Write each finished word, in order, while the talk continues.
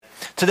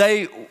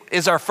Today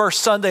is our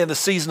first Sunday in the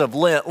season of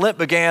Lent. Lent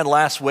began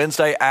last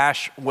Wednesday,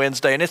 Ash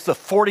Wednesday, and it's the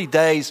 40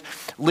 days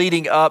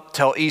leading up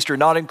till Easter,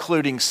 not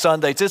including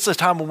Sundays. It's a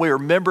time when we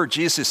remember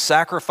Jesus'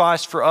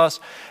 sacrifice for us,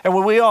 and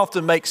when we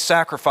often make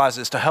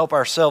sacrifices to help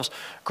ourselves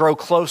grow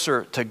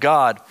closer to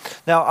God.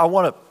 Now, I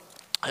want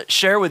to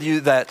share with you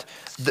that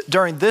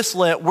during this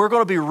Lent, we're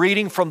going to be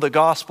reading from the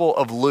Gospel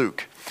of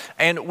Luke.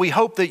 And we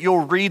hope that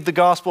you'll read the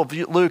Gospel of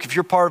Luke. If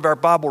you're part of our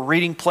Bible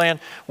reading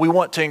plan, we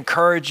want to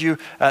encourage you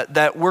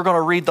that we're going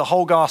to read the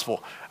whole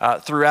Gospel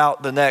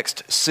throughout the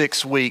next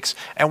 6 weeks.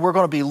 And we're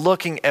going to be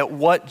looking at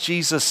what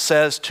Jesus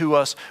says to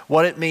us,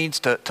 what it means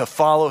to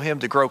follow him,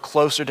 to grow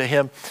closer to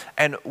him,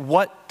 and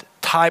what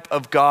type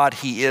of God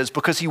he is,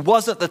 because he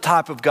wasn't the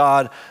type of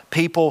God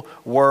people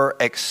were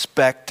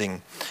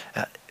expecting.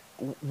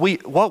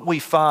 What we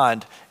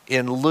find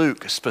in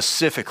Luke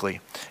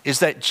specifically is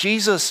that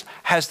Jesus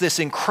has this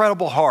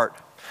incredible heart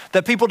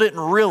that people didn't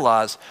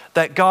realize,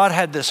 that God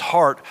had this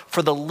heart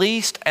for the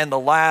least and the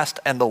last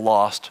and the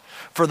lost,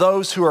 for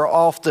those who are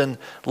often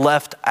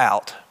left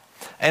out.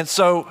 And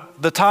so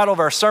the title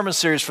of our sermon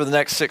series for the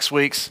next 6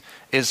 weeks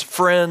is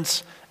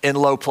Friends in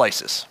Low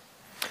Places.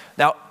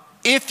 Now,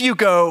 if you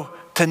go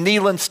to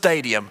Neyland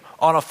Stadium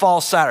on a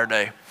fall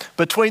Saturday,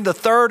 between the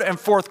third and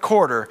fourth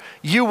quarter,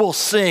 you will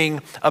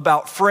sing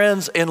about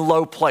friends in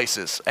low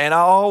places. And I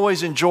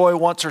always enjoy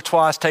once or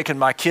twice taking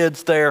my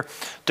kids there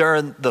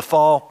during the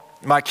fall.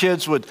 My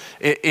kids would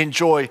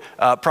enjoy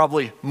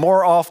probably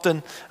more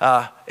often.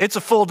 It's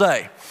a full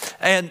day.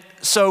 And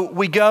so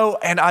we go,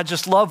 and I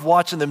just love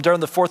watching them during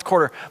the fourth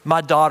quarter.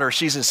 My daughter,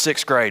 she's in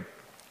 6th grade.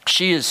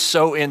 She is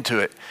so into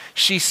it.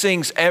 She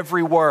sings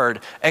every word,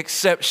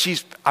 except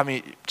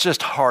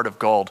just heart of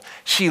gold.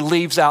 She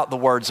leaves out the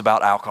words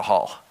about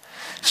alcohol.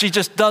 She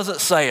just doesn't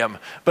say them,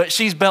 but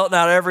she's belting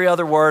out every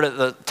other word at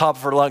the top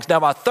of her lungs. Now,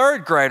 my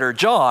 3rd grader,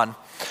 John,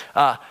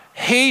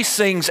 he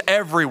sings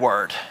every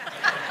word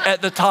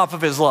at the top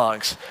of his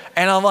lungs.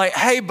 And I'm like,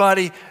 hey,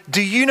 buddy,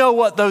 do you know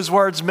what those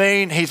words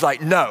mean? He's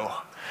like, no,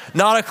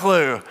 not a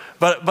clue.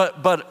 But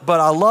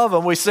I love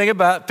them. We sing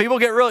about, people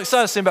get really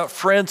excited to sing about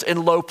friends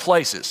in low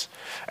places.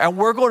 And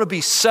we're going to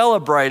be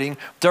celebrating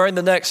during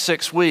the next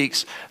 6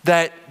 weeks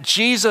that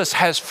Jesus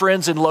has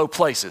friends in low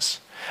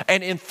places.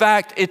 And in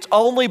fact, it's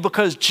only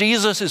because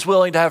Jesus is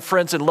willing to have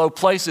friends in low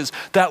places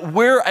that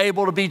we're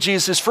able to be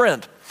Jesus'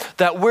 friend,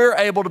 that we're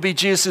able to be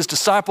Jesus'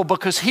 disciple,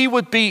 because he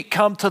would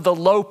come to the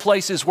low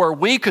places where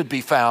we could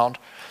be found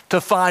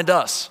to find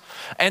us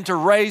and to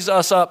raise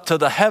us up to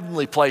the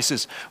heavenly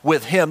places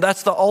with him.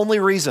 That's the only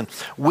reason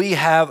we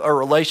have a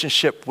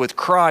relationship with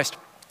Christ.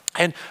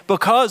 And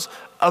because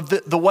of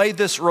the way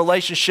this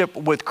relationship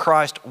with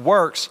Christ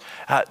works,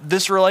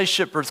 this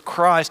relationship with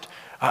Christ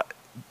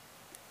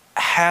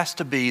has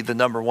to be the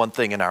number one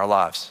thing in our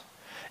lives.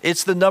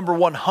 It's the number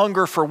one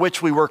hunger for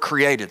which we were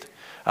created,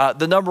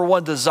 the number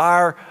one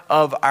desire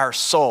of our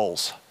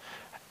souls.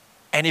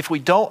 And if we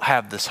don't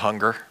have this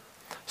hunger,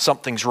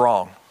 something's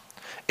wrong.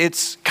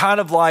 It's kind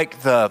of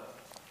like the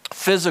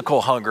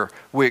physical hunger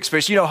we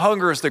experience. You know,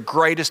 hunger is the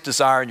greatest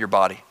desire in your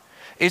body.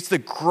 It's the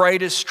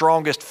greatest,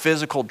 strongest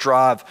physical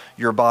drive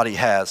your body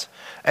has.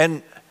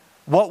 And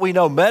what we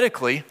know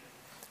medically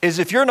is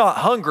if you're not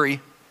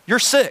hungry, you're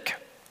sick.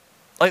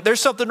 Like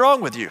there's something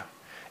wrong with you.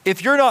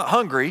 If you're not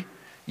hungry,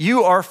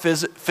 you are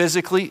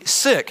physically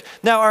sick.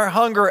 Now, our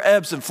hunger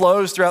ebbs and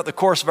flows throughout the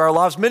course of our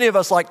lives. Many of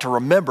us like to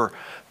remember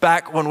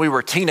back when we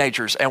were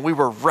teenagers and we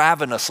were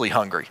ravenously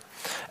hungry.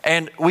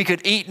 And we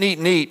could eat and eat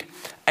and eat,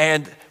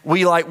 and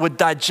we would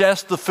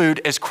digest the food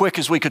as quick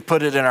as we could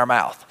put it in our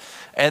mouth.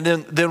 And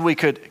then we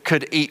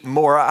could eat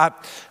more. I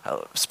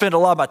spent a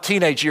lot of my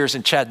teenage years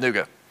in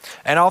Chattanooga.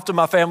 And often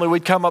my family,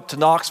 we'd come up to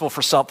Knoxville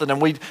for something,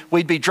 and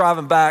we'd be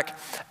driving back,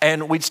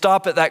 and we'd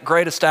stop at that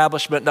great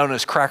establishment known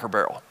as Cracker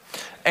Barrel.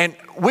 And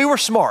we were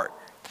smart.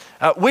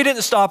 We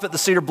didn't stop at the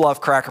Cedar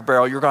Bluff Cracker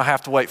Barrel. You're going to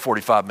have to wait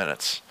 45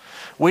 minutes.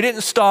 We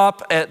didn't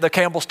stop at the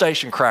Campbell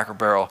Station Cracker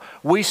Barrel.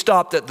 We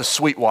stopped at the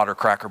Sweetwater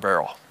Cracker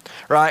Barrel,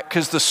 right?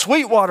 Because the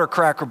Sweetwater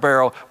Cracker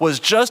Barrel was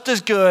just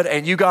as good,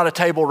 and you got a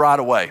table right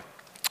away.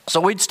 So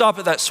we'd stop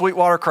at that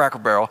Sweetwater Cracker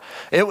Barrel.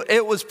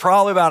 It was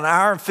probably about an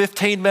hour and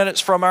 15 minutes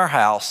from our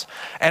house.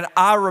 And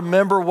I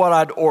remember what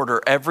I'd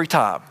order every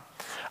time.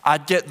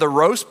 I'd get the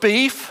roast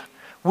beef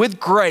with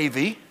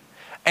gravy,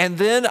 and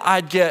then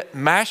I'd get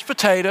mashed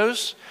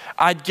potatoes,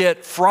 I'd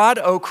get fried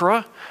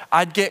okra,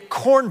 I'd get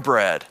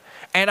cornbread,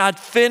 and I'd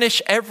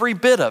finish every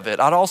bit of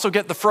it. I'd also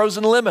get the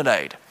frozen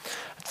lemonade.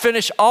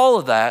 Finish all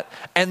of that,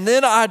 and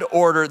then I'd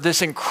order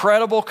this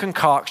incredible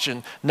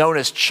concoction known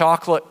as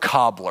chocolate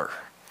cobbler.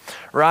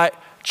 Right?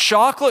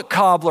 Chocolate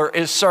cobbler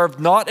is served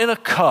not in a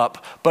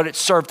cup, but it's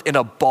served in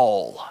a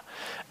bowl.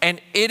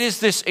 And it is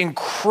this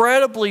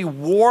incredibly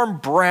warm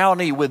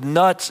brownie with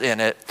nuts in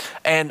it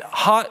and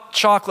hot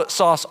chocolate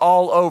sauce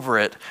all over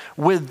it,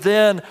 with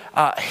then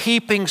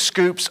heaping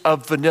scoops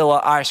of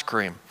vanilla ice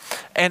cream.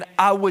 And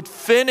I would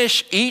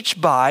finish each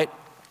bite,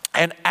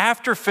 and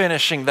after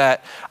finishing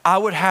that, I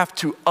would have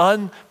to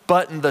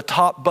unbutton the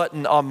top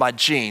button on my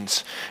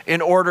jeans in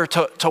order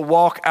to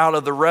walk out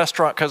of the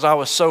restaurant because I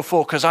was so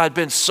full, because I had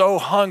been so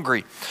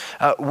hungry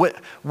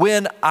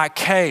when I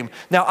came.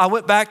 Now, I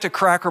went back to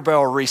Cracker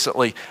Barrel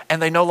recently,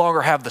 and they no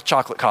longer have the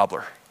chocolate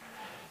cobbler.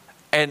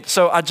 And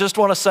so I just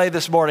want to say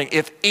this morning,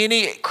 if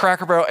any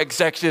Cracker Barrel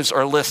executives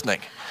are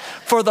listening,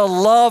 for the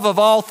love of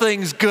all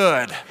things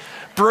good,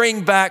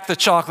 bring back the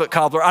chocolate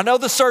cobbler. I know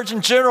the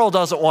Surgeon General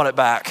doesn't want it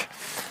back,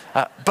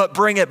 but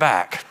bring it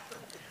back.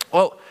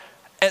 Well,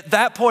 at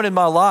that point in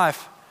my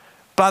life,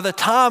 by the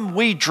time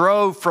we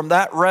drove from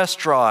that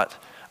restaurant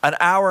an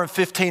hour and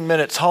 15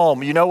 minutes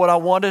home, you know what I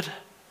wanted?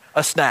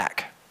 A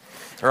snack,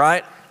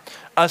 right?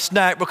 A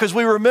snack, because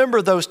we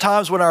remember those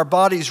times when our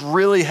body's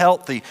really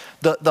healthy,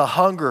 the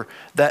hunger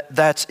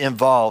that's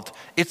involved.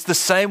 It's the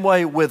same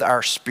way with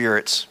our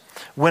spirits.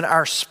 When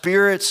our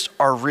spirits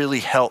are really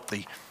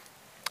healthy,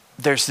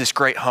 there's this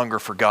great hunger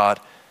for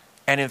God.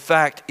 And in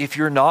fact, if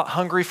you're not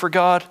hungry for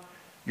God,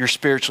 you're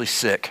spiritually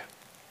sick.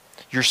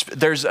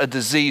 There's a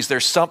disease,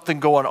 there's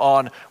something going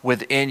on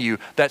within you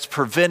that's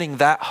preventing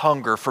that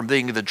hunger from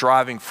being the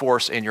driving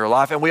force in your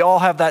life. And we all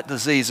have that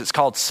disease. It's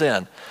called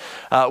sin.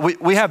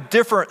 We have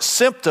different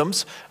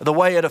symptoms, the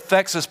way it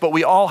affects us, but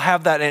we all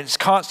have that, and it's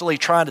constantly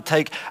trying to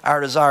take our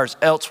desires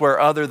elsewhere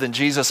other than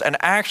Jesus. And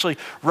actually,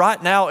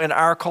 right now in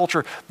our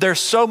culture,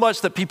 there's so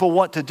much that people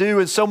want to do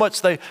and so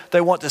much they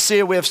want to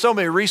see. We have so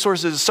many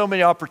resources, so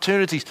many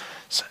opportunities,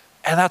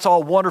 and that's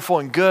all wonderful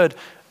and good,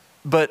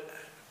 but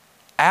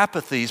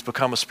apathy's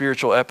become a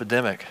spiritual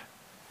epidemic.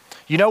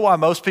 You know why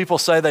most people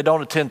say they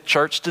don't attend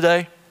church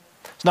today?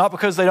 It's not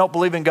because they don't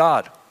believe in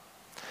God.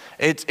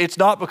 It's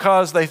not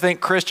because they think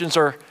Christians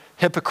are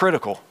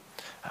hypocritical.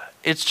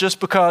 It's just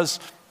because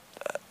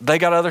they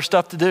got other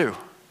stuff to do.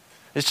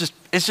 It's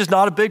just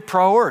not a big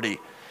priority.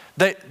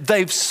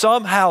 They've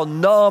somehow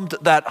numbed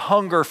that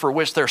hunger for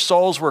which their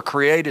souls were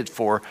created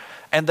for,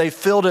 and they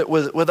filled it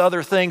with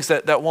other things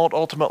that won't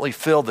ultimately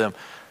fill them.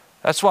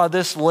 That's why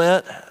this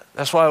Lent,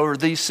 that's why over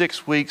these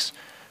 6 weeks,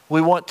 we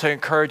want to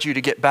encourage you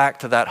to get back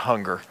to that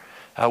hunger.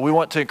 We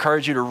want to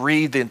encourage you to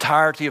read the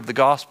entirety of the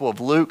Gospel of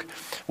Luke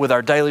with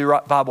our daily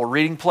Bible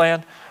reading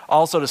plan.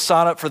 Also to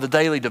sign up for the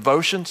daily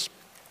devotions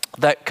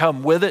that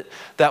come with it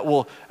that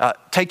will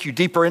take you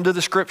deeper into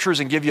the scriptures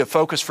and give you a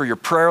focus for your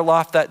prayer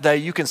life that day.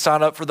 You can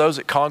sign up for those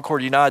at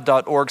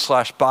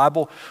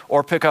concordunited.org/Bible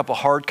or pick up a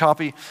hard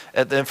copy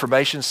at the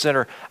information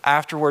center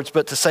afterwards.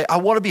 But to say, I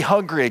want to be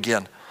hungry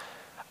again.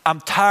 I'm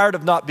tired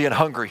of not being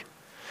hungry.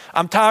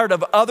 I'm tired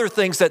of other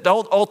things that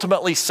don't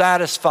ultimately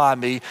satisfy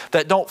me,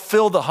 that don't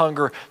fill the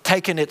hunger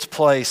taking its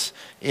place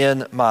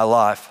in my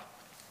life.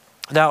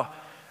 Now,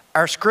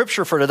 our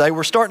scripture for today,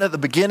 we're starting at the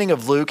beginning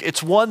of Luke.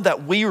 It's one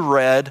that we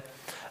read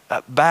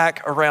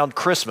back around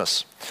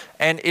Christmas.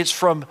 And it's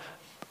from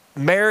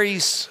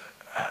Mary's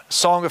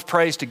song of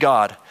praise to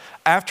God.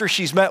 After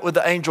she's met with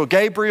the angel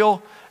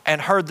Gabriel and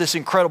heard this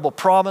incredible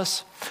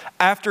promise,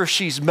 after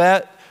she's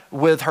met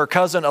with her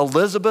cousin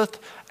Elizabeth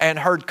and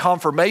heard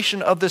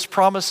confirmation of this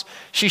promise,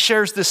 she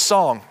shares this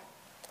song.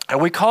 And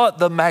we call it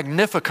the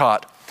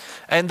Magnificat.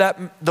 And that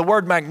the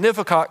word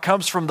Magnificat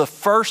comes from the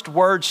first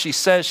word she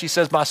says. She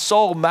says, my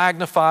soul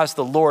magnifies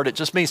the Lord. It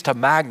just means to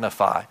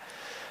magnify.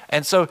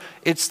 And so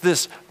it's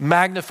this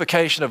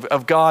magnification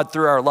of God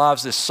through our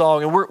lives, this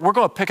song. And we're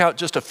going to pick out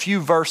just a few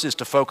verses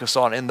to focus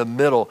on in the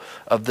middle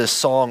of this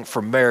song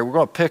from Mary. We're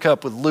going to pick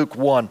up with Luke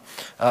 1,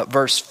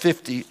 verse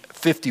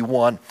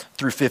 51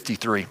 through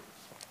 53.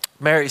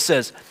 Mary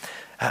says,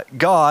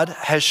 God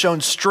has shown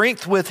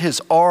strength with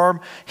his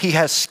arm. He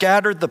has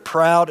scattered the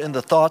proud in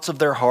the thoughts of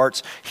their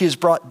hearts. He has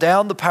brought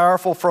down the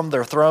powerful from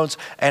their thrones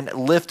and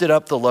lifted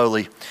up the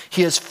lowly.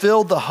 He has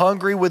filled the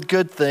hungry with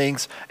good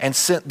things and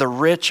sent the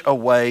rich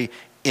away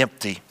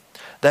empty.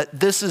 That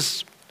this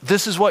is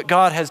what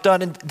God has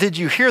done. And did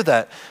you hear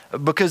that?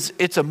 Because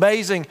it's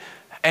amazing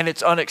and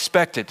it's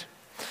unexpected.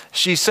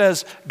 She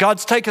says,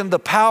 God's taken the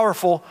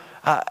powerful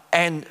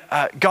and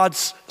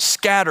God's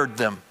scattered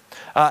them.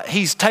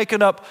 He's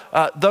taken up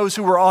those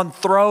who were on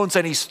thrones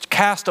and he's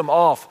cast them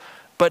off,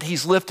 but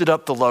he's lifted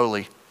up the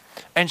lowly.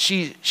 And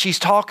she's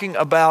talking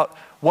about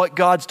what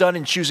God's done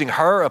in choosing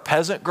her, a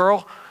peasant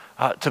girl,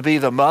 to be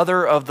the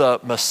mother of the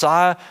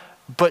Messiah.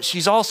 But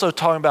she's also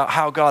talking about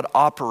how God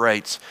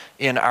operates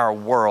in our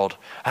world,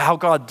 how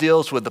God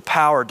deals with the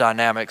power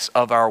dynamics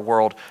of our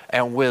world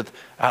and with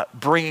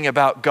bringing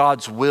about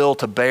God's will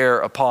to bear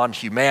upon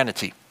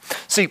humanity.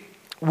 See,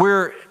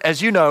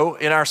 as you know,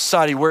 in our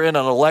society, we're in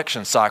an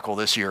election cycle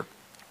this year.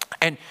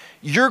 And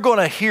you're going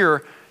to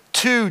hear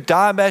two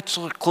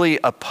diametrically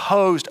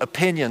opposed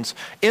opinions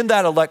in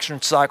that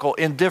election cycle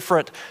in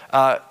different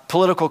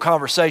political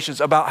conversations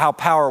about how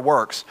power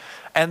works.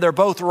 And they're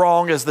both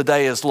wrong as the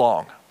day is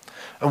long.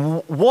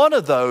 And one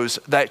of those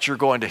that you're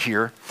going to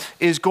hear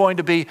is going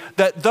to be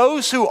that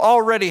those who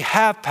already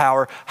have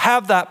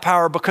that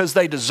power because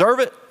they deserve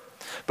it,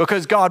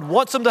 because God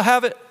wants them to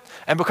have it,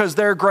 and because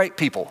they're great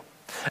people.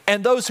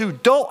 And those who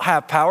don't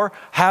have power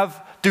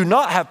do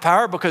not have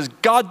power because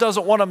God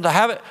doesn't want them to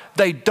have it.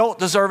 They don't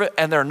deserve it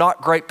and they're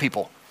not great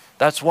people.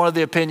 That's one of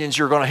the opinions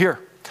you're going to hear.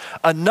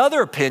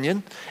 Another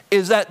opinion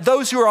is that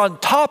those who are on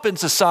top in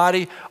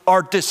society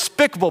are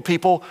despicable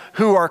people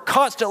who are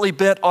constantly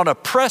bent on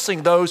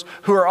oppressing those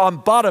who are on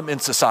bottom in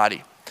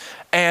society.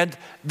 And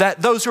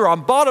that those who are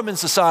on bottom in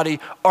society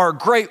are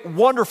great,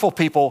 wonderful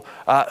people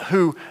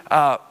who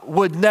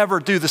would never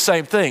do the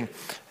same thing.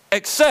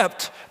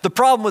 Except the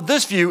problem with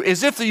this view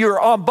is if you're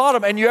on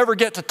bottom and you ever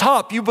get to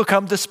top, you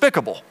become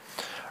despicable,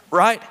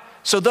 right?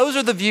 So those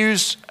are the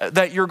views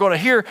that you're going to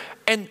hear.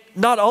 And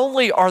not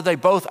only are they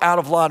both out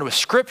of line with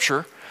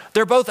Scripture,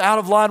 they're both out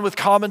of line with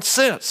common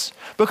sense.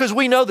 Because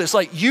we know this,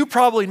 like you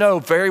probably know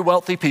very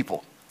wealthy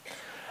people.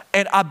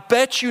 And I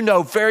bet you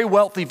know very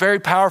wealthy, very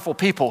powerful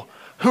people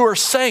who are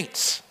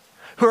saints,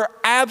 who are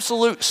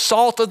absolute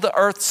salt of the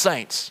earth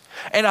saints.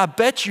 And I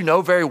bet you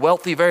know very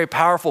wealthy, very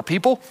powerful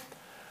people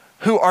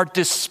who are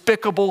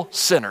despicable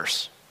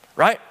sinners,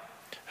 right?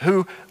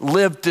 Who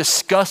live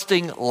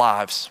disgusting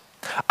lives.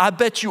 I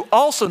bet you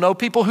also know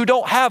people who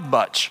don't have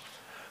much,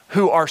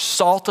 who are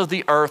salt of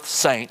the earth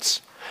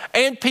saints,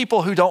 and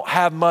people who don't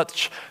have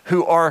much,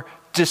 who are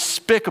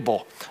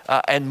despicable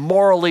and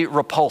morally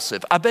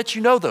repulsive. I bet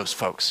you know those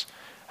folks.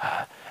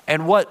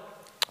 And what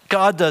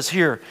God does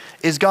here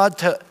is God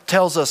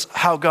tells us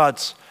how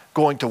God's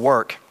going to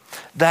work.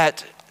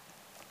 That,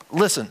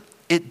 listen,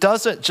 it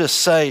doesn't just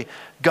say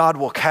God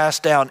will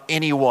cast down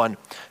anyone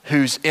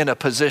who's in a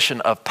position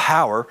of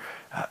power.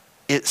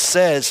 It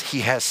says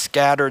he has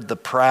scattered the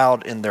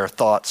proud in their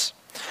thoughts,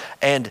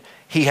 and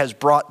he has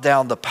brought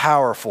down the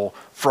powerful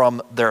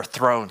from their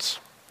thrones.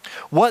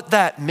 What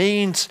that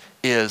means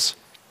is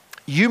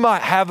you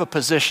might have a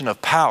position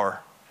of power,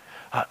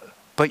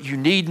 but you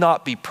need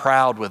not be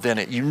proud within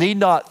it. You need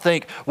not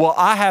think, well,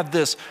 I have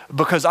this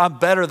because I'm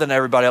better than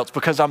everybody else,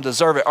 because I'm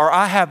deserving, or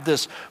I have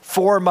this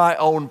for my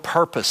own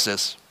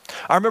purposes.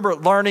 I remember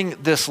learning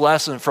this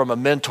lesson from a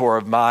mentor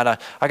of mine.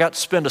 I got to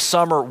spend a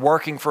summer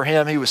working for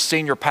him. He was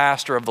senior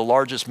pastor of the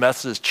largest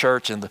Methodist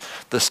church in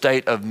the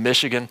state of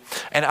Michigan.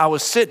 And I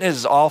was sitting in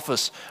his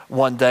office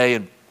one day,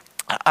 and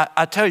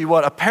I tell you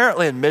what,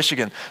 apparently in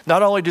Michigan,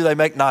 not only do they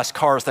make nice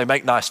cars, they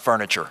make nice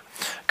furniture.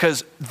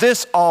 Because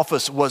this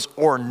office was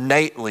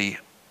ornately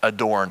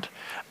adorned.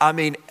 I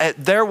mean,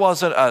 there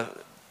wasn't a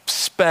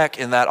speck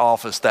in that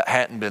office that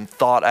hadn't been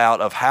thought out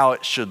of how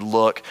it should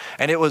look.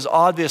 And it was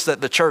obvious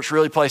that the church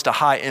really placed a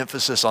high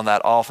emphasis on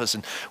that office.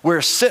 And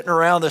we're sitting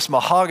around this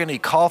mahogany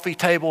coffee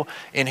table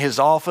in his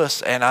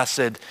office, and I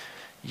said,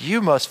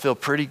 you must feel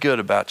pretty good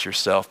about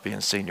yourself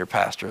being senior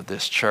pastor of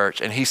this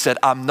church. And he said,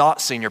 I'm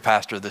not senior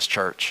pastor of this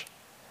church.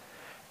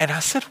 And I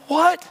said,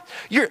 what?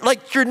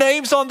 Your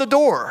name's on the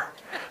door.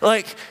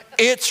 Like,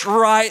 it's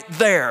right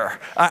there.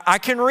 I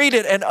can read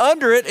it, and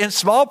under it in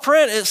small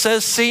print, it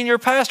says senior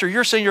pastor.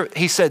 You're senior.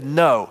 He said,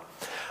 no,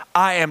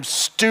 I am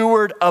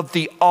steward of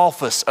the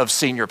office of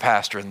senior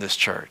pastor in this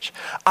church.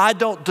 I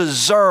don't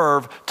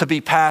deserve to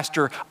be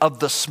pastor of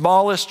the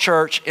smallest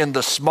church in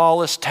the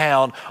smallest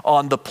town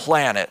on the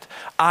planet.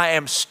 I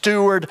am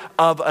steward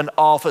of an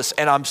office,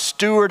 and I'm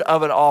steward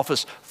of an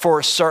office for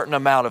a certain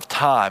amount of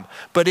time.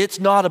 But it's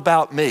not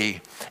about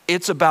me.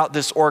 It's about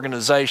this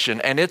organization,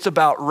 and it's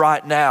about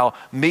right now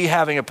me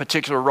having a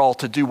particular role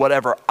to do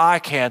whatever I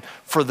can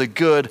for the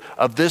good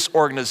of this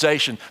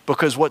organization,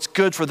 because what's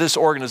good for this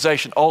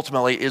organization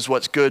ultimately is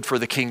what's good for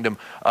the kingdom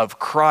of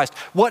Christ.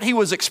 What he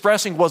was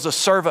expressing was a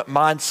servant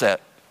mindset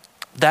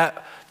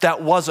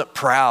that wasn't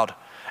proud,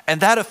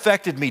 and that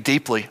affected me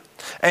deeply.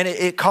 And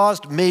it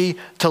caused me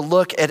to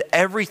look at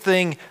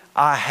everything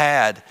I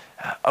had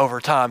over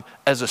time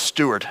as a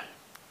steward.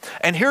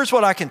 And here's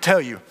what I can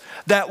tell you,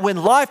 that when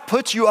life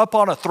puts you up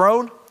on a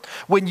throne,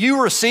 when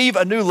you receive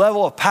a new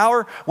level of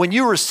power, when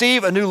you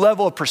receive a new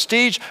level of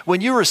prestige,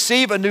 when you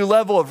receive a new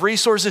level of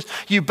resources,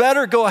 you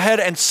better go ahead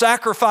and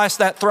sacrifice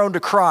that throne to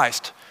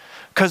Christ,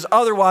 because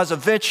otherwise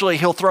eventually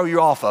he'll throw you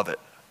off of it.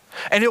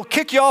 And he'll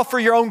kick you off for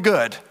your own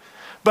good.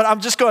 But I'm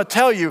just going to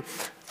tell you,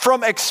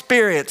 from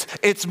experience,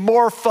 it's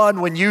more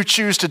fun when you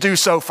choose to do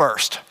so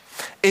first.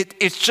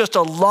 It's just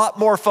a lot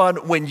more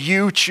fun when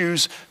you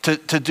choose to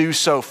do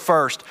so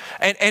first.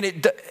 And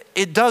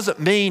it doesn't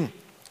mean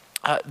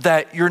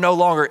that you're no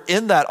longer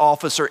in that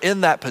office or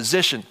in that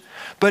position,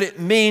 but it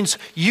means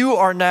you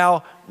are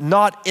now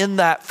not in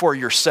that for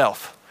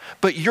yourself,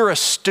 but you're a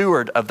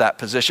steward of that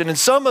position. And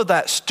some of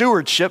that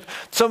stewardship,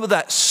 some of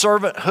that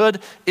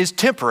servanthood is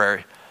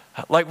temporary.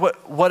 Like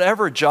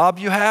whatever job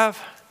you have,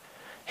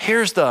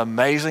 here's the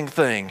amazing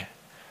thing.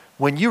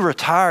 When you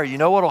retire, you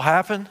know what will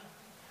happen?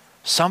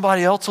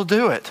 Somebody else will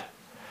do it.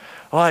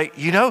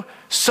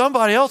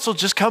 Somebody else will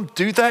just come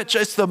do that.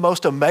 It's the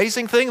most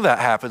amazing thing that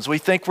happens. We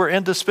think we're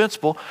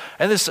indispensable,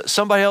 and then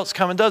somebody else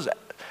comes and does it.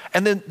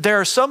 And then there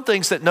are some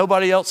things that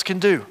nobody else can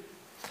do.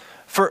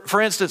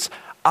 For instance,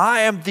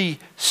 I am the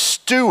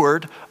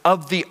steward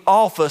of the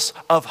office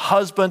of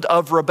husband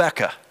of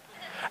Rebecca.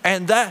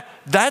 And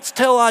that's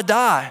till I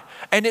die.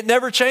 And it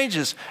never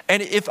changes.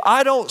 And if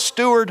I don't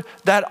steward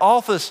that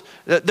office,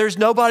 there's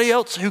nobody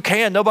else who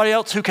can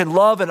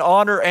love and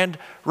honor and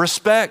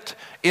respect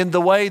in the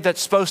way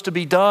that's supposed to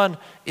be done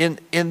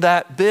in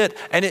that bit.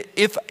 And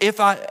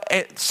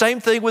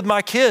same thing with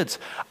my kids.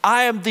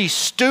 I am the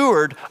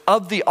steward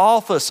of the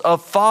office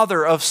of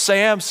father of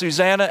Sam,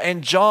 Susanna,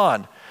 and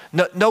John.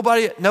 No,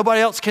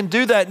 nobody else can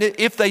do that. And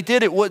if they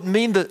did, it wouldn't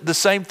mean the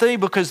same thing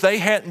because they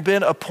hadn't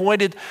been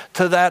appointed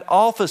to that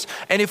office.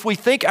 And if we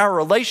think our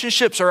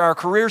relationships or our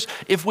careers,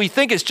 if we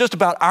think it's just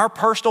about our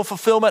personal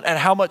fulfillment and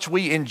how much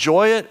we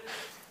enjoy it,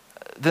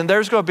 then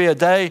there's going to be a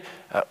day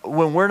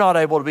when we're not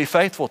able to be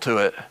faithful to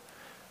it.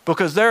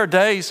 Because there are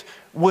days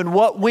when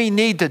what we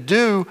need to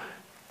do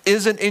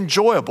isn't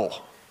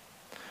enjoyable.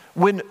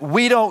 When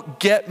we don't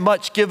get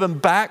much given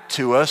back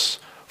to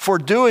us for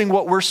doing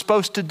what we're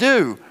supposed to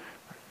do.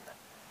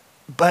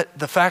 But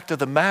the fact of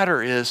the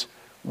matter is,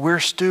 we're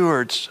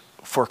stewards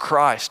for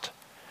Christ.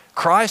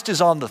 Christ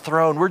is on the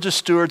throne. We're just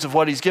stewards of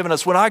what he's given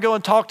us. When I go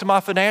and talk to my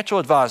financial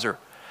advisor,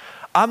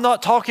 I'm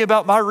not talking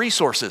about my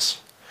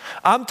resources.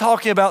 I'm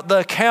talking about the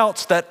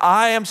accounts that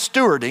I am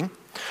stewarding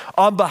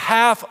on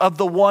behalf of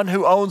the one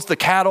who owns the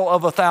cattle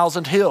of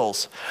 1,000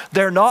 hills.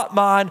 They're not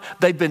mine.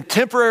 They've been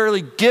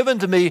temporarily given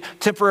to me,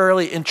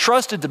 temporarily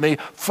entrusted to me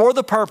for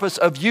the purpose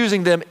of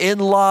using them in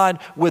line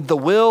with the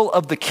will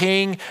of the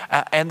King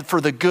and for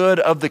the good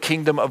of the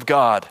kingdom of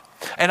God.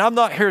 And I'm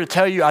not here to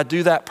tell you I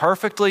do that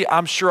perfectly.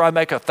 I'm sure I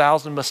make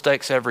 1,000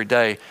 mistakes every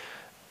day,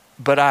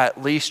 but I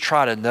at least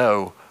try to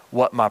know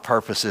what my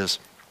purpose is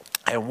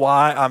and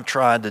why I'm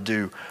trying to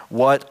do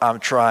what I'm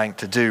trying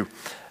to do.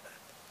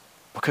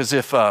 Because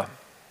if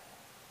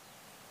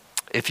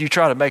you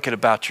try to make it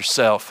about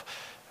yourself,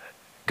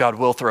 God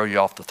will throw you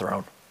off the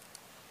throne.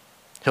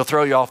 He'll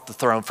throw you off the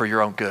throne for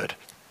your own good.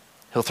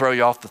 He'll throw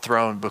you off the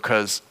throne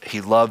because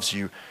he loves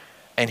you,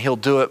 and he'll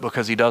do it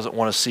because he doesn't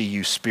want to see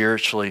you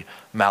spiritually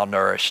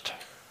malnourished.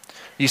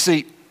 You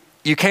see,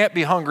 you can't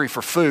be hungry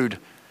for food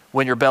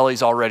when your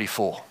belly's already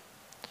full.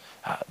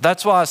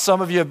 That's why some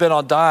of you have been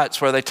on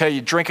diets where they tell you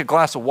drink a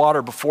glass of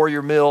water before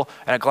your meal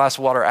and a glass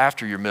of water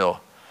after your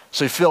meal.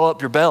 So you fill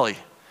up your belly.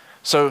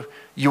 So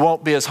you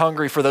won't be as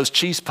hungry for those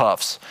cheese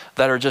puffs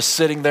that are just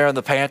sitting there in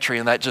the pantry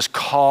and that just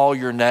call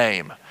your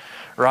name,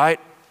 right?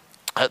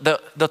 They'll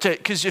tell you,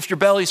 because if your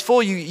belly's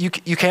full, you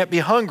can't be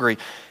hungry.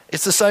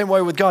 It's the same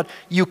way with God.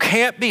 You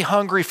can't be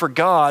hungry for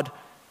God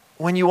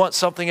when you want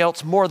something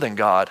else more than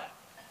God.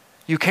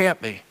 You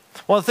can't be.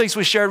 One of the things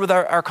we shared with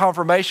our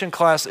confirmation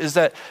class is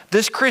that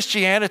this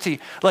Christianity,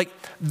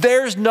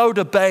 there's no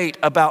debate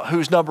about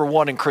who's number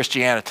one in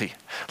Christianity.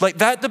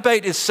 That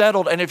debate is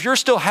settled, and if you're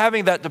still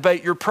having that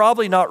debate, you're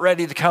probably not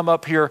ready to come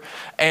up here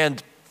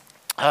and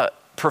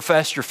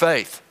profess your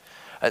faith.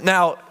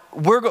 Now,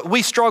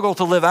 we struggle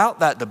to live out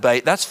that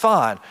debate. That's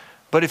fine.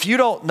 But if you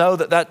don't know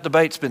that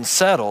debate's been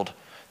settled,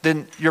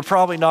 then you're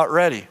probably not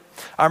ready.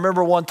 I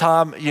remember one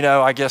time,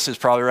 I guess it's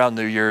probably around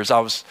New Year's,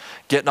 I was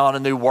getting on a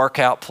new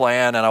workout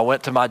plan and I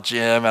went to my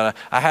gym and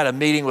I had a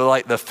meeting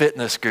with the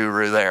fitness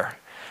guru there.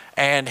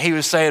 And he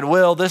was saying,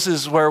 Will, this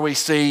is where we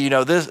see,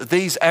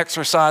 these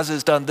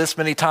exercises done this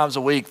many times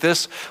a week,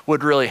 this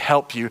would really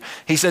help you.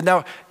 He said,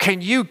 now,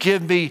 can you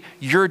give me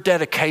your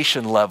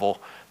dedication level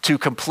to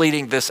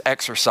completing this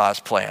exercise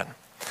plan?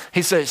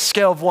 He said,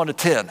 scale of 1 to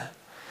 10.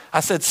 I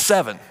said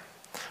 7,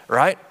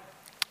 right?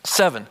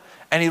 7.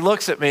 And he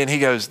looks at me and he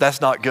goes,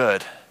 that's not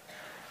good.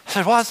 I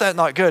said, why is that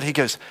not good? He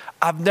goes,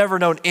 I've never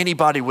known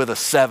anybody with a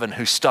 7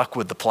 who stuck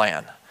with the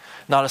plan.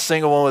 Not a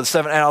single one with a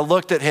 7. And I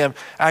looked at him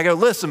and I go,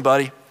 listen,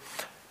 buddy,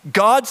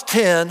 God's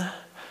 10,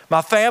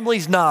 my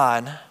family's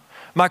 9,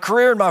 my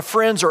career and my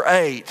friends are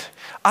 8.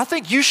 I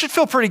think you should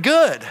feel pretty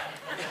good,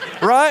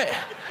 right?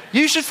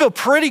 You should feel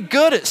pretty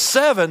good at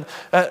 7.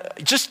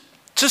 Just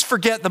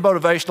forget the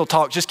motivational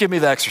talk. Just give me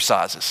the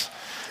exercises.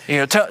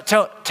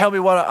 Tell me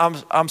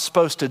what I'm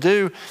supposed to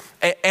do.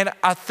 And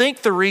I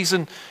think the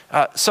reason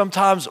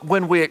sometimes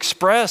when we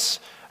express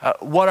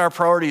what our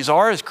priorities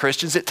are as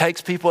Christians, it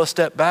takes people a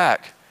step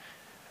back.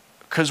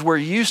 Because we're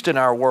used in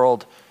our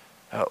world,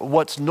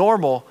 what's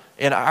normal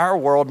in our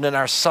world and in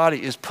our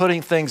society is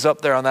putting things up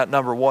there on that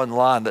number 1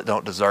 line that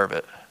don't deserve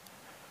it,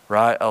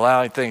 right?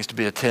 Allowing things to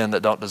be a 10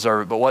 that don't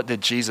deserve it. But what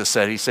did Jesus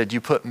say? He said, you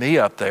put me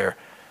up there,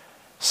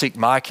 seek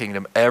my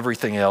kingdom,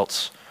 everything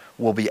else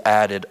will be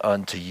added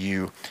unto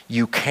you.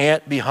 You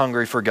can't be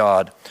hungry for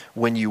God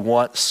when you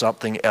want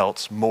something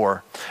else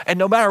more. And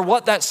no matter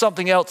what that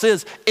something else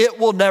is, it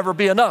will never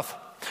be enough.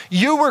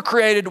 You were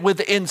created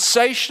with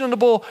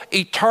insatiable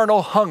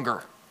eternal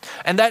hunger.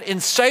 And that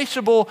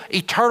insatiable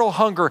eternal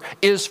hunger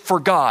is for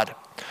God.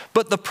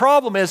 But the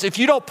problem is, if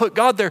you don't put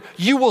God there,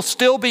 you will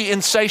still be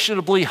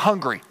insatiably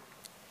hungry.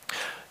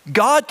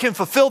 God can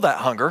fulfill that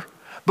hunger,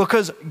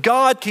 because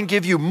God can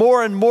give you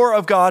more and more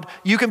of God.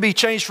 You can be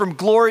changed from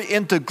glory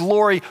into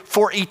glory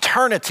for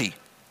eternity.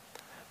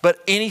 But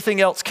anything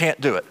else can't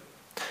do it.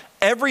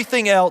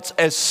 Everything else,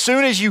 as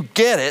soon as you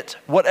get it,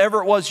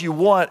 whatever it was you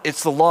want,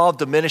 it's the law of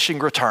diminishing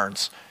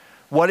returns.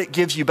 What it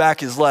gives you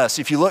back is less.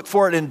 If you look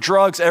for it in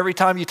drugs, every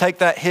time you take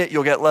that hit,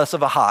 you'll get less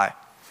of a high.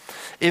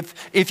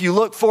 If you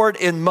look for it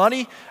in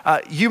money,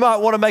 you might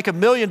want to make $1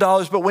 million,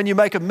 but when you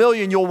make $1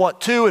 million, you'll want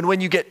 2, and when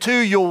you get 2,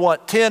 you'll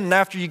want 10, and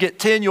after you get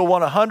 10, you'll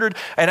want 100,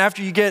 and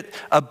after you get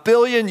 $1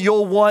 billion,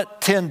 you'll want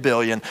 10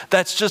 billion.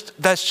 That's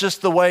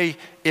just the way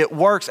it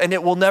works, and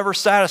it will never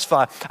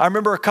satisfy. I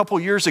remember a couple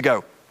years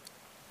ago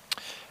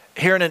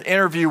hearing an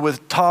interview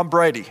with Tom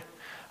Brady,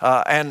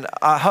 and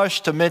I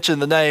hushed to mention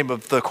the name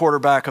of the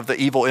quarterback of the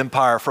evil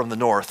empire from the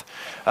north,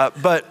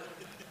 but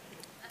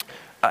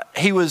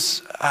he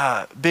was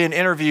being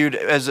interviewed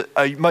as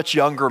a much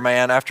younger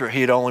man after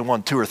he had only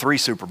won 2 or 3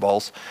 Super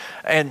Bowls.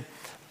 And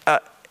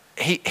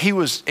he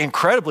was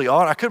incredibly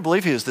honest. I couldn't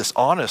believe he was this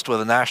honest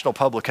with a national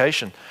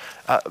publication.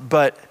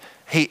 But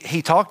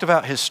he talked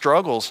about his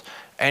struggles,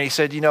 and he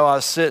said, I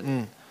was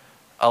sitting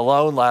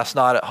alone last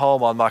night at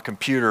home on my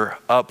computer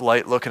up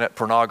late looking at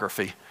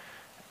pornography.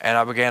 And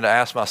I began to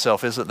ask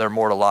myself, isn't there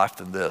more to life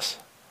than this?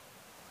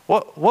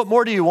 What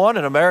more do you want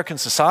in American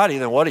society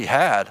than what he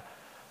had?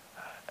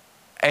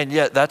 And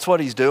yet that's what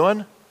he's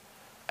doing.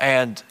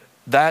 And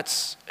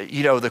that's,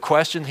 the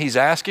question he's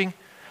asking.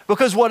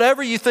 Because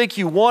whatever you think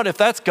you want, if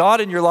that's God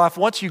in your life,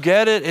 once you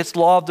get it, it's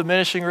law of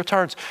diminishing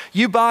returns.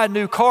 You buy a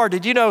new car.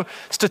 Did you know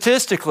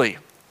statistically,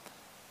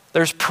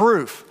 there's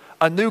proof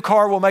a new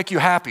car will make you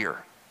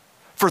happier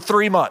for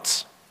 3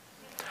 months.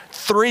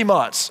 3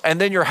 months.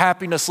 And then your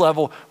happiness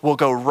level will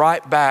go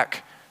right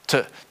back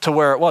to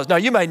where it was. Now,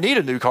 you may need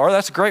a new car.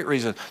 That's a great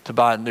reason to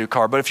buy a new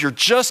car. But if you're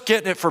just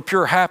getting it for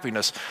pure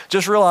happiness,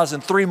 just realize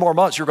in 3 more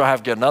months, you're going to have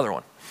to get another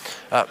one.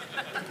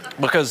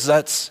 Because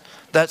that's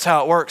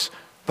how it works.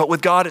 But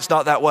with God, it's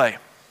not that way.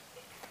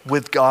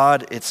 With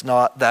God, it's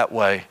not that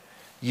way.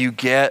 You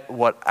get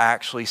what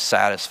actually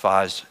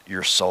satisfies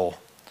your soul.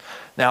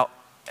 Now,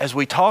 as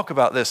we talk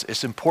about this,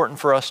 it's important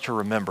for us to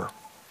remember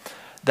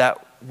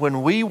that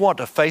when we want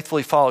to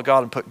faithfully follow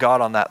God and put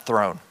God on that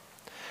throne,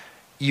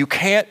 you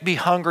can't be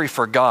hungry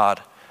for God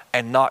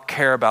and not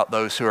care about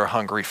those who are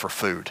hungry for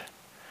food.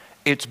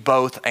 It's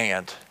both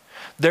and.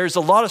 There's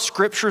a lot of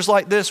scriptures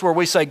like this where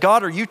we say,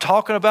 God, are you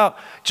talking about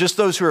just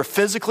those who are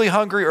physically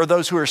hungry or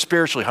those who are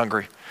spiritually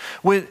hungry?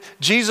 When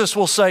Jesus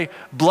will say,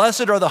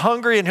 blessed are the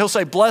hungry, and he'll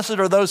say, blessed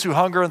are those who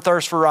hunger and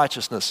thirst for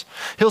righteousness.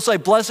 He'll say,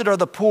 blessed are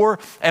the poor,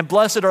 and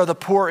blessed are the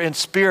poor in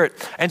spirit.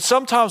 And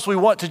sometimes we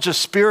want to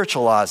just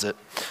spiritualize it,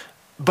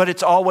 but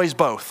it's always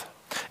both.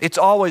 It's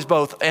always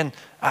both. And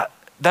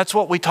that's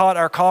what we taught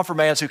our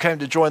confirmands who came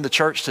to join the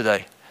church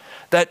today.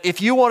 That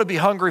if you want to be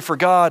hungry for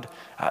God,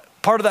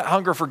 part of that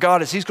hunger for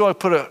God is he's going to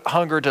put a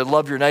hunger to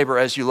love your neighbor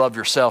as you love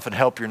yourself and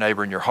help your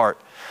neighbor in your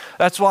heart.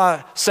 That's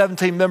why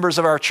 17 members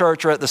of our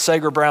church are at the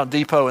Sager Brown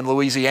Depot in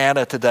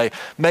Louisiana today,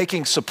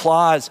 making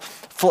supplies,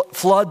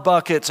 flood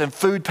buckets and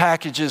food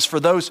packages for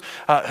those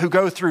who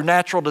go through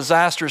natural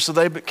disasters so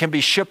they can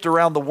be shipped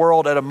around the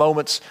world at a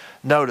moment's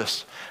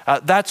notice.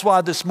 That's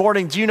why this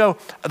morning, do you know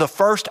the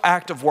first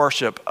act of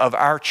worship of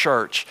our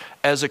church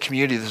as a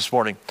community this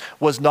morning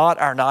was not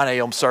our 9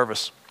 a.m.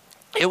 service.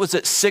 It was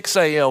at 6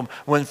 a.m.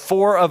 when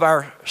 4 of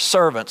our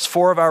servants,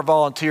 4 of our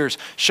volunteers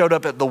showed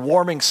up at the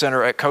warming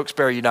center at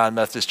Cokesbury United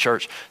Methodist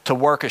Church to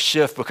work a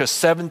shift because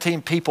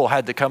 17 people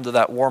had to come to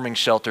that warming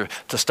shelter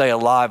to stay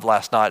alive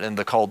last night in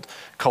the cold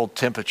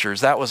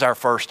temperatures. That was our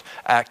first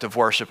act of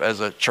worship as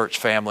a church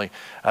family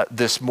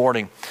this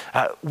morning.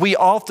 We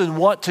often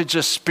want to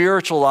just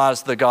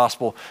spiritualize the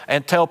gospel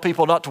and tell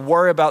people not to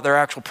worry about their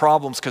actual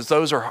problems because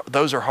those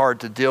are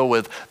hard to deal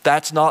with.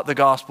 That's not the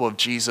gospel of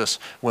Jesus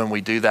when we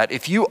do that.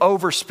 If you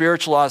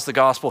over-spiritualize the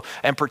gospel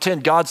and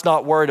pretend God's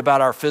not worried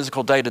about our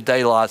physical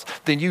day-to-day lives,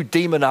 then you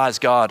demonize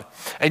God.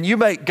 And you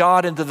make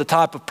God into the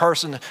type of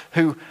person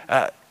who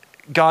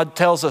God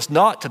tells us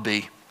not to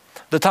be.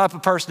 The type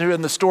of person who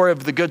in the story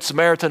of the Good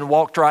Samaritan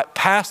walked right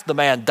past the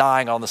man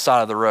dying on the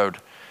side of the road.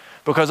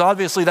 Because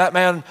obviously that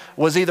man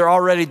was either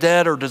already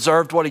dead or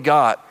deserved what he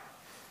got.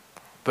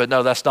 But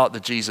no, that's not the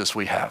Jesus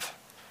we have.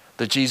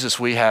 The Jesus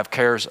we have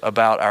cares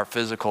about our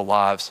physical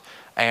lives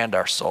and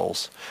our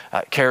souls,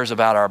 cares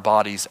about our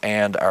bodies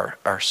and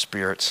our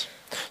spirits.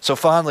 So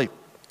finally,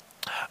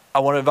 I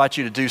want to invite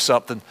you to do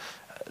something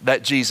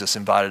that Jesus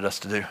invited us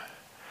to do.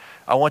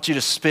 I want you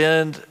to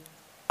spend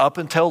up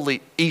until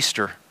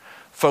Easter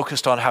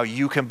focused on how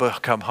you can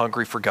become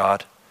hungry for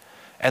God.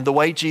 And the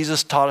way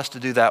Jesus taught us to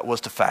do that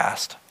was to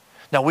fast.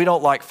 Now, we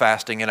don't like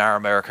fasting in our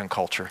American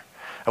culture.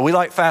 And we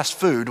like fast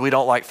food. We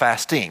don't like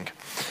fasting.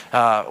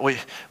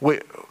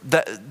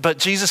 But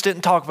Jesus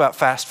didn't talk about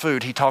fast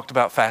food. He talked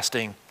about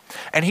fasting.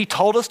 And he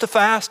told us to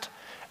fast,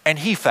 and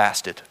he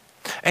fasted.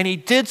 And he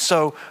did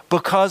so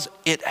because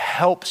it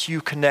helps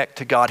you connect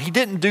to God. He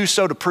didn't do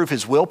so to prove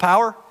his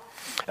willpower.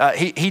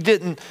 He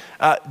didn't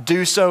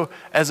do so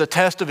as a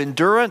test of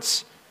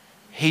endurance.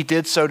 He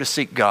did so to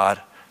seek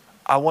God.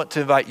 I want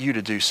to invite you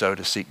to do so,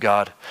 to seek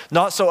God.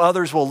 Not so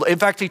others will. In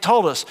fact, he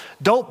told us,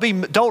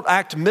 don't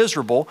act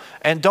miserable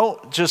and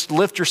don't just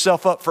lift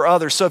yourself up for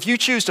others. So if you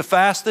choose to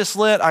fast this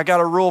Lent, I got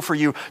a rule for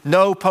you.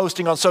 No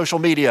posting on social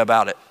media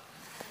about it.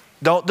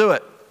 Don't do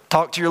it.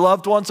 Talk to your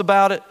loved ones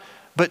about it,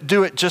 but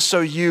do it just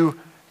so you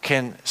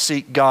can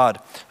seek God.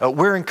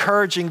 We're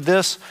encouraging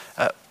this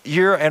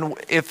And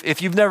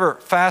if you've never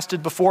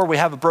fasted before, we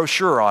have a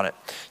brochure on it.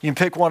 You can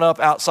pick one up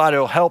outside.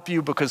 It'll help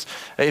you, because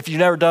if you've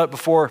never done it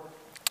before,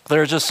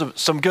 there's just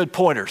some good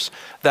pointers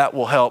that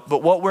will help.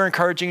 But what we're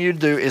encouraging you to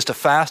do is to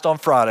fast on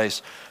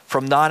Fridays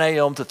from 9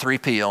 a.m. to 3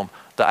 p.m.,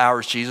 the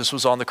hours Jesus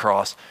was on the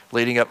cross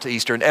leading up to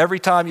Easter. And every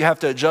time you have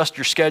to adjust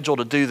your schedule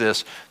to do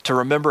this, to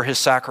remember his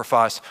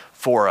sacrifice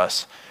for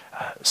us.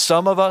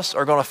 Some of us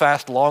are going to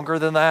fast longer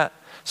than that.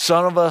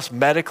 Some of us,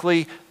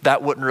 medically,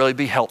 that wouldn't really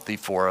be healthy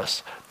for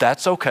us.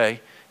 That's okay.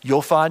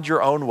 You'll find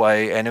your own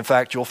way. And in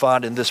fact, you'll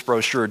find in this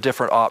brochure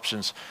different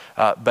options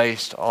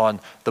based on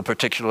the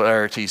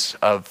particularities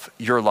of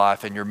your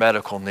life and your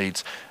medical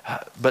needs.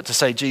 But to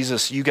say,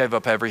 Jesus, you gave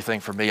up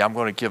everything for me. I'm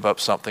going to give up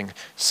something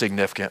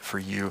significant for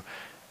you.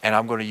 And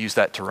I'm going to use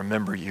that to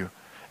remember you.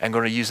 I'm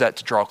going to use that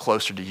to draw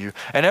closer to you.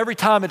 And every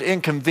time it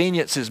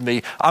inconveniences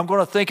me, I'm going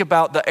to think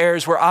about the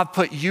areas where I've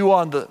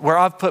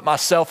put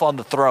myself on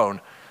the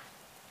throne.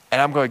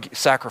 And I'm going to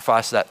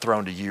sacrifice that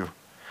throne to you.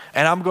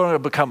 And I'm going to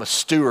become a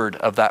steward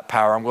of that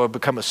power. I'm going to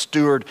become a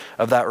steward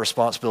of that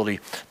responsibility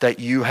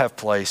that you have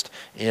placed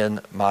in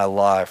my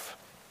life.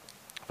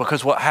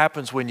 Because what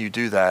happens when you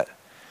do that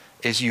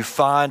is you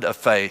find a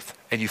faith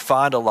and you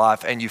find a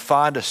life and you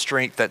find a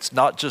strength that's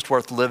not just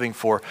worth living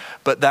for,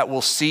 but that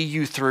will see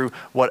you through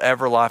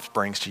whatever life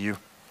brings to you.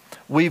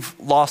 We've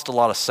lost a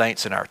lot of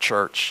saints in our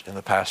church in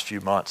the past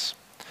few months.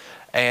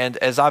 And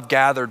as I've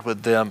gathered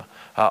with them,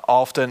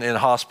 often in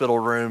hospital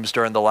rooms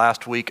during the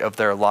last week of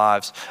their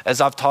lives,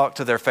 as I've talked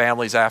to their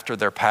families after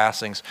their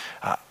passings,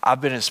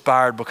 I've been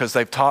inspired because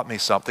they've taught me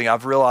something.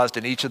 I've realized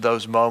in each of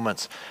those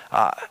moments,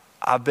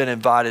 I've been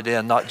invited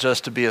in not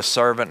just to be a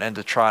servant and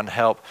to try and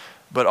help,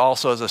 but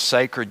also as a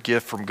sacred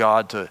gift from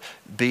God to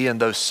be in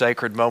those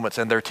sacred moments.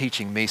 And they're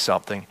teaching me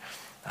something.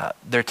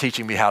 They're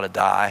teaching me how to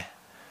die.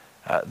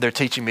 They're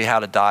teaching me how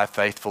to die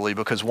faithfully,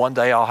 because one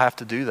day I'll have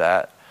to do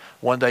that.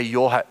 One day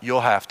you'll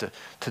have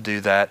to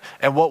do that.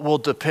 And what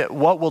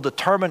will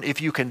determine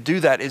if you can do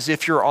that is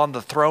if you're on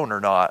the throne or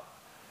not,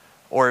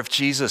 or if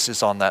Jesus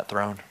is on that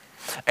throne.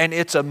 And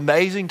it's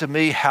amazing to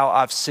me how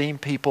I've seen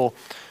people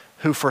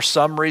who for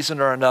some reason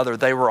or another,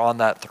 they were on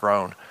that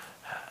throne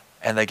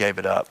and they gave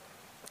it up.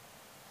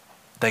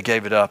 They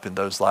gave it up in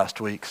those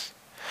last weeks.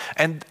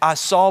 And I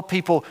saw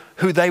people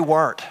who they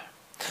weren't.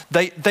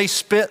 They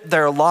spent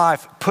their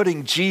life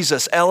putting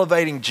Jesus,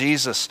 elevating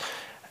Jesus.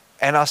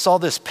 And I saw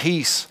this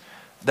peace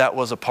that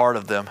was a part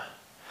of them.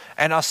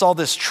 And I saw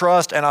this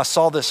trust, and I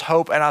saw this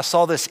hope, and I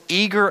saw this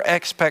eager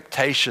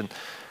expectation.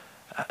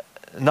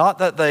 Not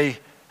that they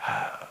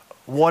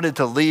wanted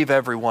to leave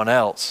everyone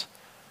else,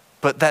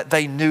 but that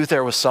they knew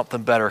there was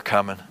something better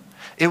coming.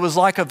 It was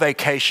like a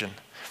vacation.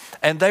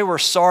 And they were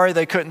sorry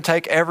they couldn't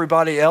take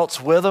everybody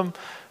else with them,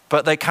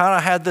 but they kind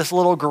of had this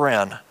little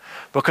grin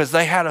because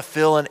they had a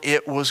feeling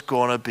it was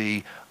going to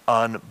be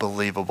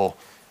unbelievable.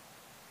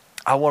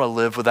 I want to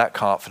live with that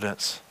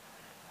confidence.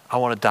 I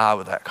want to die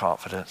with that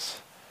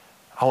confidence.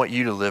 I want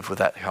you to live with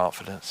that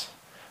confidence.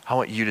 I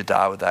want you to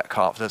die with that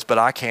confidence, but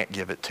I can't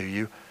give it to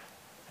you.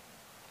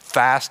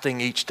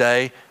 Fasting each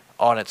day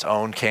on its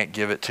own can't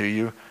give it to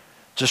you.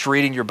 Just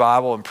reading your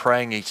Bible and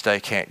praying each day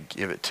can't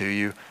give it to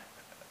you,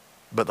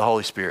 but the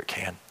Holy Spirit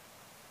can.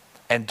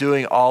 And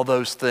doing all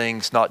those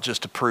things, not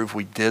just to prove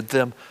we did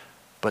them,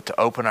 but to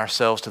open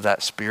ourselves to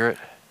that Spirit,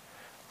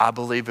 I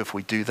believe if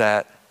we do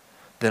that,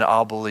 then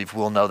I'll believe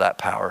we'll know that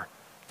power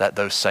that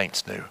those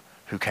saints knew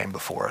who came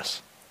before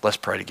us. Let's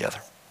pray together.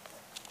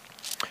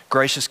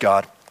 Gracious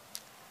God,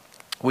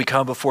 we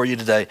come before you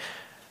today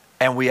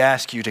and we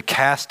ask you to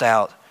cast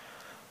out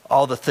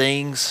all the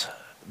things,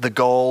 the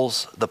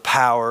goals, the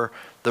power,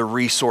 the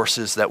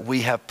resources that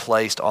we have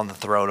placed on the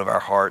throne of our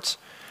hearts.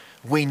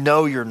 We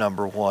know you're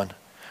number one.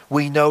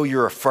 We know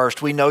you're a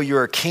first. We know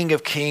you're a King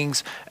of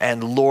Kings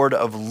and Lord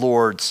of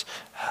Lords,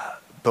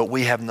 but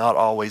we have not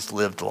always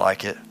lived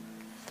like it.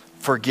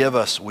 Forgive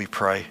us, we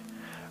pray.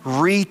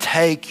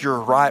 Retake your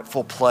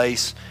rightful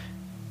place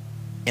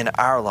in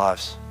our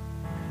lives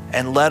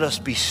and let us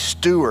be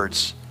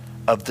stewards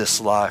of this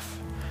life,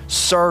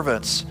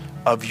 servants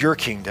of your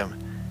kingdom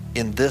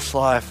in this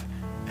life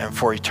and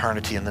for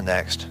eternity in the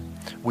next.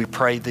 We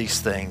pray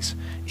these things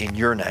in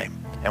your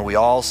name, and we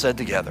all said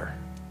together,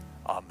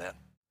 Amen.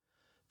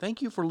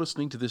 Thank you for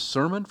listening to this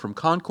sermon from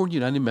Concord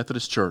United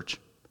Methodist Church.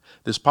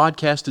 This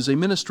podcast is a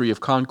ministry of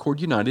Concord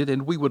United,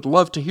 and we would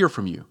love to hear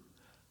from you.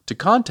 To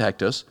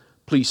contact us,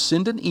 please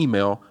send an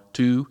email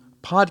to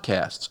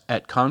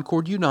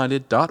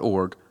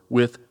podcasts@concordunited.org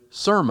with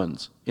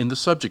sermons in the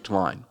subject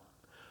line.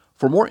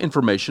 For more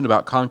information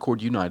about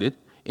Concord United,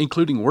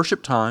 including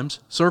worship times,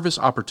 service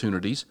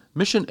opportunities,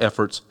 mission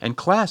efforts, and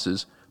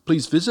classes,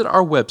 please visit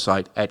our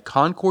website at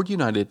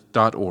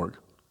concordunited.org.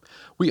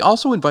 We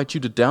also invite you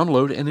to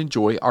download and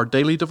enjoy our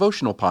daily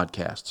devotional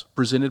podcasts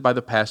presented by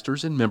the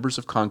pastors and members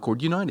of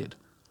Concord United.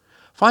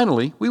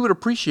 Finally, we would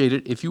appreciate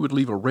it if you would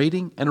leave a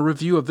rating and a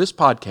review of this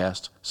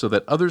podcast so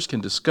that others can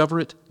discover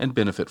it and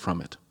benefit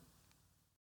from it.